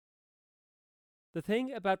The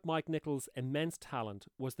thing about Mike Nichols' immense talent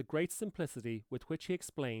was the great simplicity with which he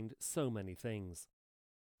explained so many things.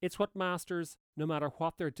 It's what masters, no matter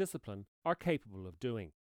what their discipline, are capable of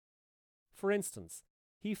doing. For instance,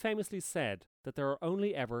 he famously said that there are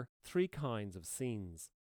only ever three kinds of scenes: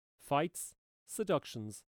 fights,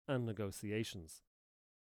 seductions, and negotiations.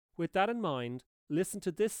 With that in mind, listen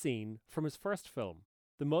to this scene from his first film,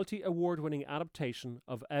 the multi-award-winning adaptation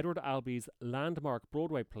of Edward Albee's landmark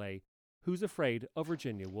Broadway play, Who's Afraid of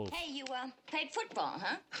Virginia Woolf? Hey, you played football,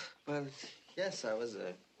 huh? Well, yes, I was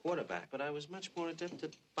a quarterback, but I was much more adept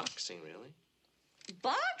at boxing, really.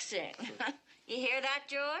 Boxing? You hear that,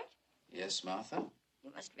 George? Yes, Martha?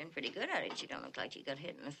 You must have been pretty good at it. You don't look like you got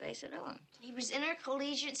hit in the face at all. He was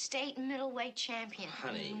intercollegiate state and middleweight champion.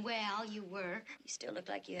 Honey. Well, you were. You still look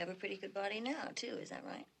like you have a pretty good body now, too. Is that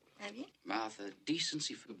right? Have you? Martha,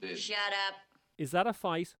 decency forbid. Shut up. Is that a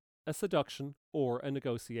fight, a seduction, or a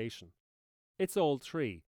negotiation? It's all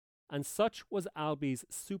three, and such was Albee's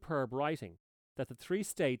superb writing that the three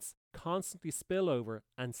states constantly spill over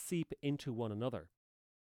and seep into one another.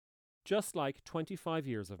 Just like 25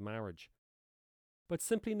 years of marriage. But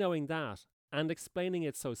simply knowing that, and explaining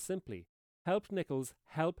it so simply, helped Nichols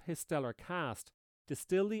help his stellar cast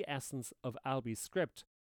distill the essence of Albee's script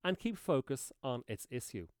and keep focus on its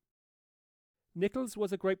issue. Nichols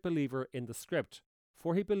was a great believer in the script,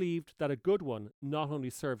 for he believed that a good one not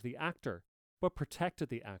only served the actor, but protected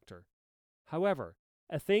the actor. However,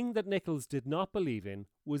 a thing that Nichols did not believe in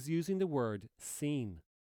was using the word scene.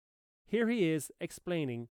 Here he is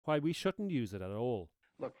explaining why we shouldn't use it at all.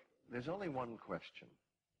 Look, there's only one question.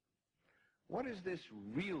 What is this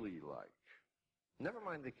really like? Never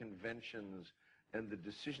mind the conventions and the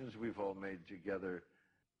decisions we've all made together.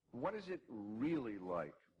 What is it really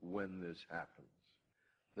like when this happens?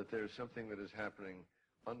 That there's something that is happening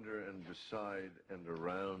under and beside and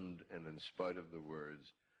around and in spite of the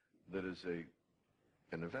words that is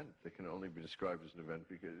an event that can only be described as an event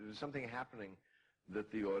because there's something happening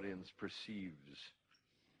that the audience perceives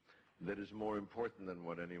that is more important than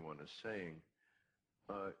what anyone is saying.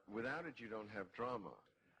 Without it, you don't have drama.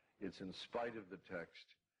 It's in spite of the text.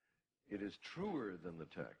 It is truer than the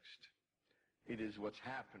text. It is what's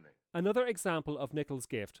happening. Another example of Nichols'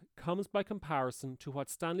 gift comes by comparison to what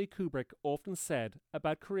Stanley Kubrick often said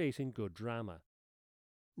about creating good drama.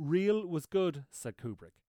 Real was good, said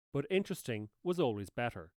Kubrick, but interesting was always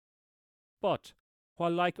better. But,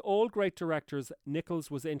 while like all great directors,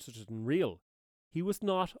 Nichols was interested in real, he was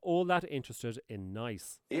not all that interested in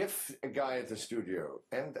nice. If a guy at the studio,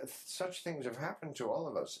 and such things have happened to all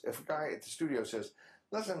of us, if a guy at the studio says,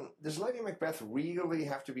 listen, does Lady Macbeth really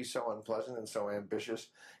have to be so unpleasant and so ambitious?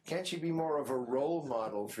 Can't she be more of a role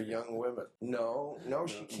model for young women? No,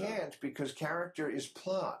 she can't, because character is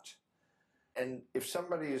plot. And if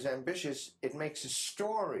somebody is ambitious, it makes a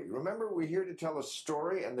story. Remember, we're here to tell a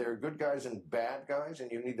story, and there are good guys and bad guys,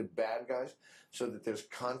 and you need the bad guys so that there's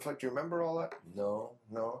conflict. You remember all that? No.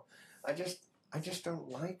 I just don't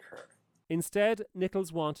like her. Instead,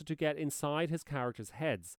 Nichols wanted to get inside his characters'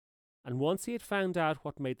 heads, and once he had found out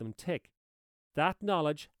what made them tick, that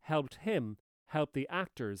knowledge helped him help the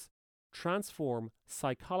actors transform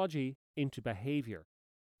psychology into behavior,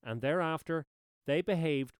 and thereafter they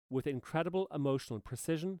behaved with incredible emotional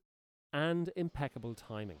precision and impeccable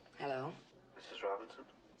timing. Hello? Mrs. Robinson?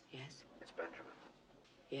 Yes? It's Benjamin.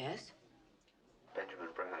 Yes? Benjamin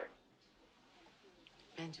Braddock.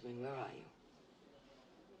 Benjamin, where are you?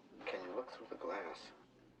 Can you look through the glass?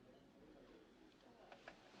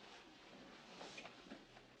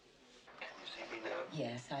 Can you see me now?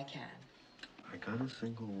 Yes, I can. I got a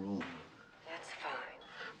single room, That's fine.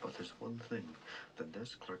 but there's one thing. The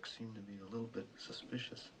desk clerks seem to be a little bit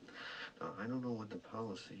suspicious. Now, I don't know what the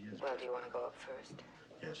policy is. Well, do you want to go up first?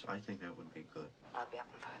 Yes, I think that would be good. I'll be up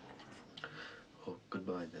in 5 minutes. Oh,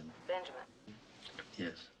 goodbye then. Benjamin,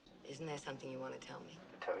 Yes. isn't there something you want to tell me?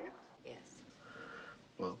 Tell you? Yes.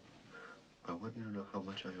 Well, I want you to know how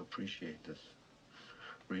much I appreciate this.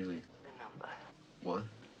 Really. The number. What?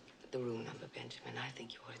 The room number, Benjamin. I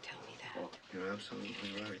think you ought to tell me that. Oh, you're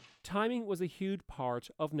absolutely right. Timing was a huge part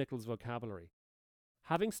of Nichols' vocabulary.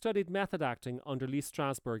 Having studied method acting under Lee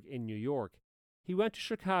Strasberg in New York, he went to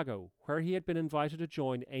Chicago, where he had been invited to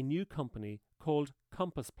join a new company called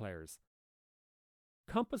Compass Players.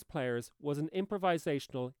 Compass Players was an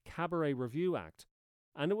improvisational cabaret review act,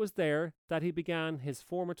 and it was there that he began his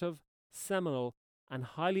formative, seminal, and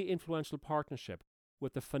highly influential partnership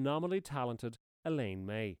with the phenomenally talented Elaine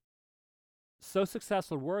May. So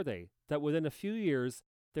successful were they that within a few years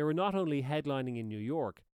they were not only headlining in New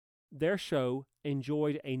York, their show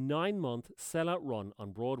enjoyed a 9-month sellout run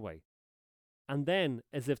on Broadway. And then,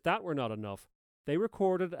 as if that were not enough, They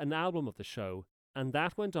recorded an album of the show, and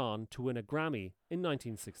that went on to win a Grammy in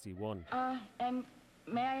 1961. And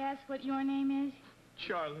may I ask what your name is?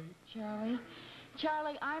 Charlie. Charlie.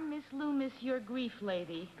 Charlie, I'm Miss Loomis, your grief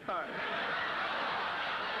lady. Hi.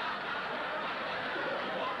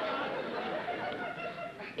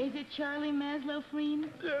 Is it Charlie Maslow-Freen?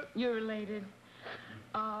 Yes. You're related.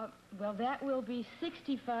 Well, that will be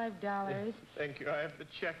 $65. Thank you. I have the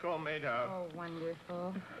check all made out. Oh,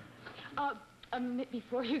 wonderful.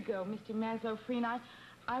 Before you go, Mr. Maslow-Freen,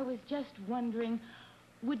 I was just wondering,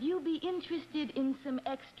 would you be interested in some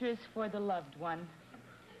extras for the loved one?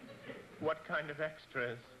 What kind of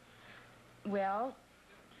extras? Well,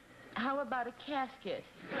 how about a casket?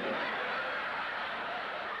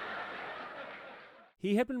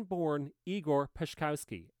 He had been born Igor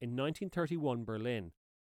Peszkowski in 1931 Berlin,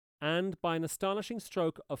 and by an astonishing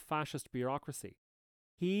stroke of fascist bureaucracy,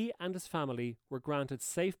 he and his family were granted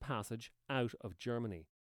safe passage out of Germany.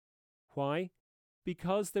 Why?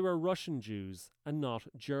 Because they were Russian Jews and not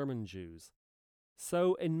German Jews.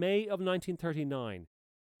 So in May of 1939,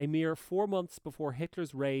 a mere 4 months before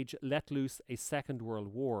Hitler's rage let loose a Second World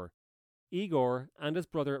War, Igor and his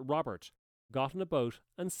brother Robert got on a boat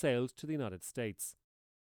and sailed to the United States.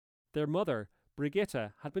 Their mother,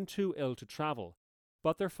 Brigitte, had been too ill to travel,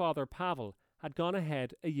 but their father Pavel had gone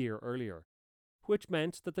ahead a year earlier, which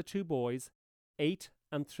meant that the two boys, 8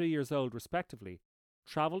 and 3 years old respectively,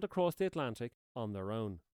 travelled across the Atlantic on their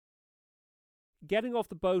own. Getting off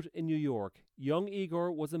the boat in New York, young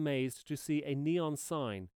Igor was amazed to see a neon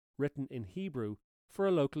sign written in Hebrew for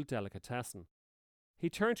a local delicatessen. He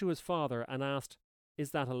turned to his father and asked,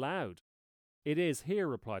 "Is that allowed?" "It is here,"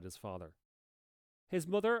 replied his father. His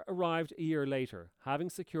mother arrived a year later, having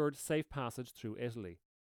secured safe passage through Italy.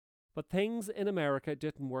 But things in America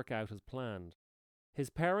didn't work out as planned. His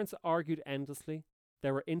parents argued endlessly,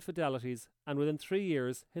 there were infidelities, and within 3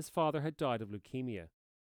 years his father had died of leukemia.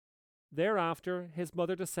 Thereafter, his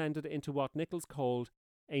mother descended into what Nichols called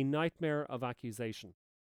a nightmare of accusation.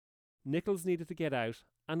 Nichols needed to get out,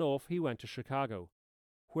 and off he went to Chicago,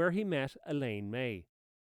 where he met Elaine May,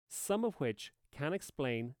 some of which can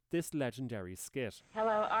explain this legendary skit.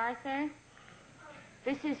 Hello, Arthur.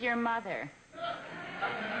 This is your mother.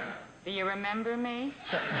 Do you remember me?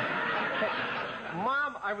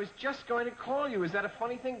 Mom, I was just going to call you. Is that a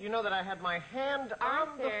funny thing? You know that I had my hand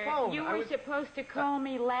on the phone. You were supposed to call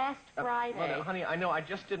me last Friday. Mother, honey, I know. I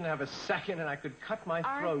just didn't have a second, and I could cut my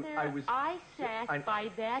throat. Arthur, I sat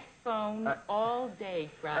by that phone all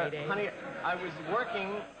day Friday. Honey, I was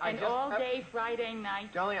working. All day Friday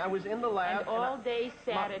night. Darling, I was in the lab. And all day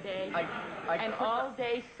Saturday. And all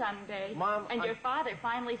day Sunday. Mom, and your father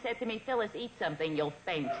finally said to me, "Phyllis, eat something. You'll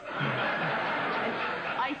faint."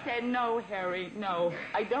 I said, "No, Harry, no.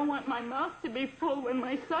 I don't want my mouth to be full when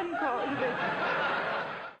my son calls me."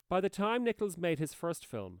 By the time Nichols made his first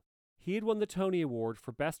film, he had won the Tony Award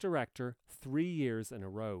for Best Director 3 years in a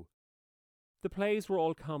row. The plays were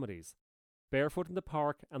all comedies: Barefoot in the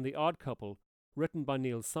Park and The Odd Couple, written by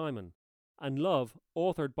Neil Simon, and Love,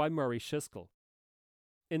 authored by Murray Schiskell.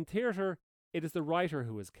 In theatre, it is the writer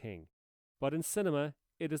who is king, but in cinema,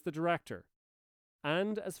 it is the director.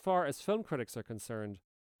 And as far as film critics are concerned,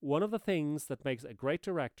 one of the things that makes a great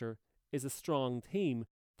director is a strong theme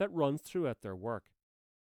that runs throughout their work.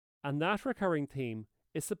 And that recurring theme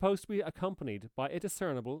is supposed to be accompanied by a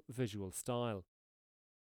discernible visual style.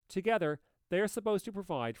 Together, they are supposed to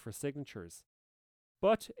provide for signatures.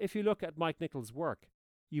 But if you look at Mike Nichols' work,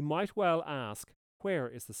 you might well ask, where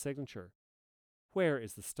is the signature? Where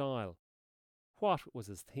is the style? What was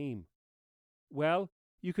his theme? Well,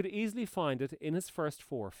 you could easily find it in his first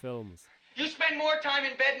 4 films. You spend more time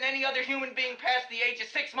in bed than any other human being past the age of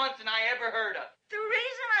 6 months than I ever heard of. The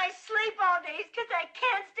reason I sleep all day is because I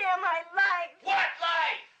can't stand my life. What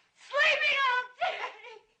life? Sleeping all day.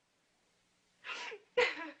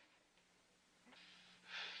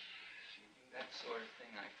 That sort of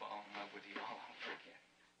thing, I fall in love with you all over again.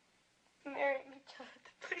 Marry me,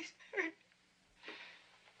 Jonathan. Please marry me.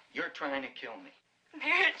 You're trying to kill me.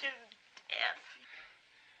 Marriage is death.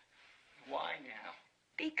 Why now?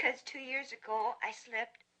 Because 2 years ago, I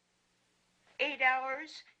slept 8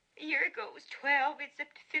 hours. A year ago, it was 12. It's up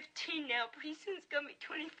to 15 now. Pretty soon, it's going to be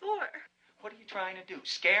 24. What are you trying to do?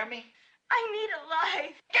 Scare me? I need a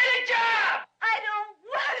life. Get a job! I don't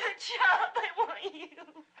want a job. I want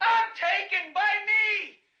you. I'm taken by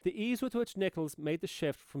me! The ease with which Nichols made the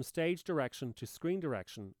shift from stage direction to screen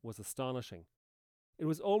direction was astonishing. It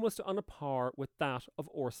was almost on a par with that of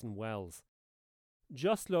Orson Welles.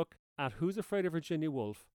 Just look at Who's Afraid of Virginia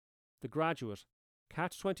Woolf, The Graduate,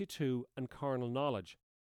 Catch-22 and Carnal Knowledge,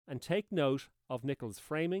 and take note of Nichols'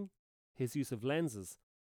 framing, his use of lenses,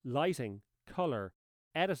 lighting, colour,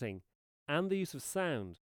 editing, and the use of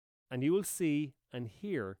sound, and you will see and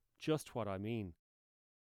hear just what I mean.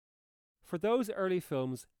 For those early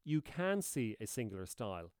films, you can see a singular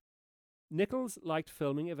style. Nichols liked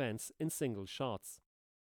filming events in single shots.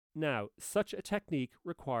 Now, such a technique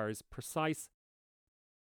requires precise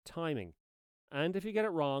timing, and if you get it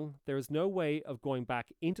wrong, there is no way of going back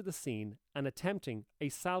into the scene and attempting a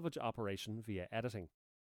salvage operation via editing.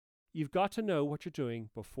 You've got to know what you're doing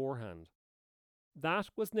beforehand. That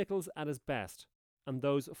was Nichols at his best, and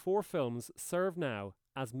those 4 films serve now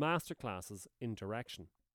as masterclasses in direction.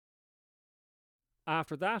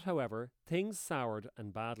 After that, however, things soured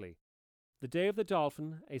and badly. The Day of the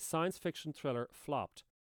Dolphin, a science fiction thriller, flopped,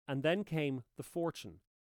 and then came The Fortune,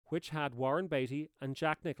 which had Warren Beatty and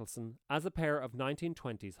Jack Nicholson as a pair of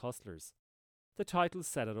 1920s hustlers. The title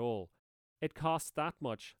said it all. It cost that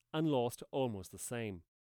much and lost almost the same.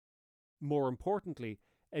 More importantly,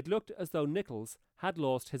 it looked as though Nichols had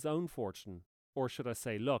lost his own fortune, or should I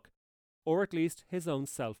say luck, or at least his own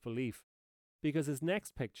self-belief, because his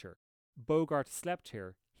next picture, Bogart Slept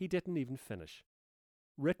Here, he didn't even finish.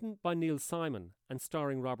 Written by Neil Simon and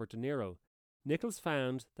starring Robert De Niro, Nichols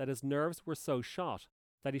found that his nerves were so shot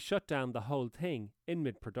that he shut down the whole thing in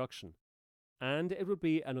mid-production, and it would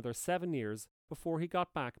be another 7 years before he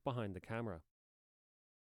got back behind the camera.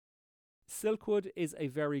 Silkwood is a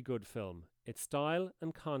very good film, its style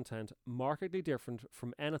and content markedly different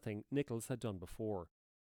from anything Nichols had done before.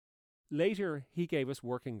 Later, he gave us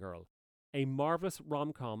Working Girl, a marvellous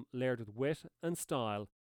rom-com layered with wit and style,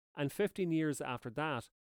 and 15 years after that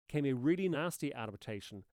came a really nasty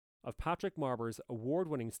adaptation of Patrick Marber's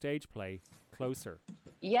award-winning stage play, Closer.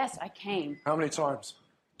 Yes, I came. How many times?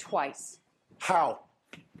 Twice. How?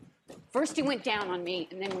 First he went down on me,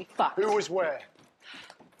 and then we fucked. Who was where?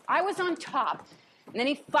 I was on top, and then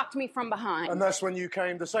he fucked me from behind. And that's when you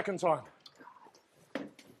came the second time?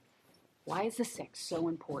 Why is the sex so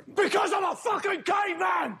important? Because I'm a fucking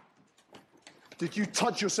caveman! Did you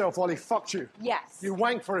touch yourself while he fucked you? Yes. You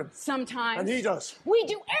wank for him? Sometimes. And he does? We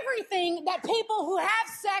do everything that people who have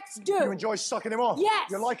sex do. You enjoy sucking him off? Yes.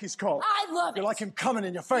 You like his cock? I love it. You like him coming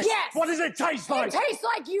in your face? Yes. What does it taste like? It tastes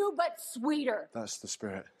like you, but sweeter. That's the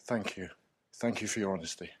spirit. Thank you. Thank you for your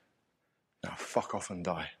honesty. Now fuck off and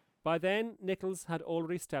die. By then, Nichols had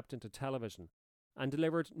already stepped into television and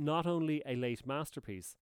delivered not only a late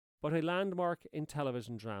masterpiece, but a landmark in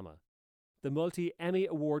television drama, the multi-Emmy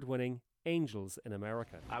award-winning Angels in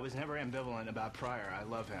America. I was never ambivalent about Pryor. I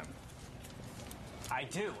love him. I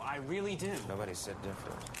do. I really do. Nobody said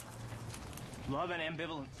different. Love and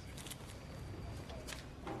ambivalence.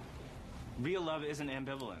 Real love isn't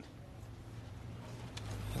ambivalent.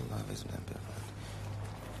 Real love isn't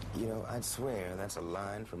ambivalent. You know, I'd swear that's a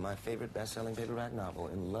line from my favorite best-selling paperback novel,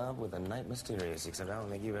 In Love with a Night Mysterious, except I don't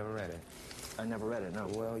think you've ever read it. I never read it, no.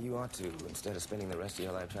 Well, you ought to, instead of spending the rest of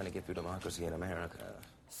your life trying to get through democracy in America.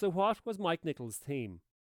 So what was Mike Nichols' theme?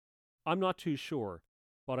 I'm not too sure,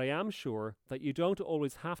 but I am sure that you don't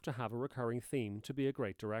always have to have a recurring theme to be a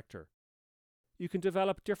great director. You can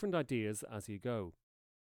develop different ideas as you go.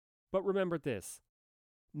 But remember this,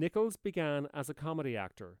 Nichols began as a comedy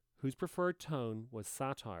actor whose preferred tone was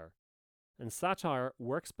satire, and satire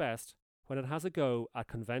works best when it has a go at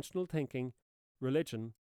conventional thinking,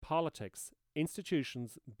 religion, politics,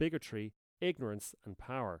 institutions, bigotry, ignorance, and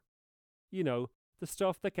power. You know, the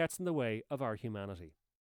stuff that gets in the way of our humanity.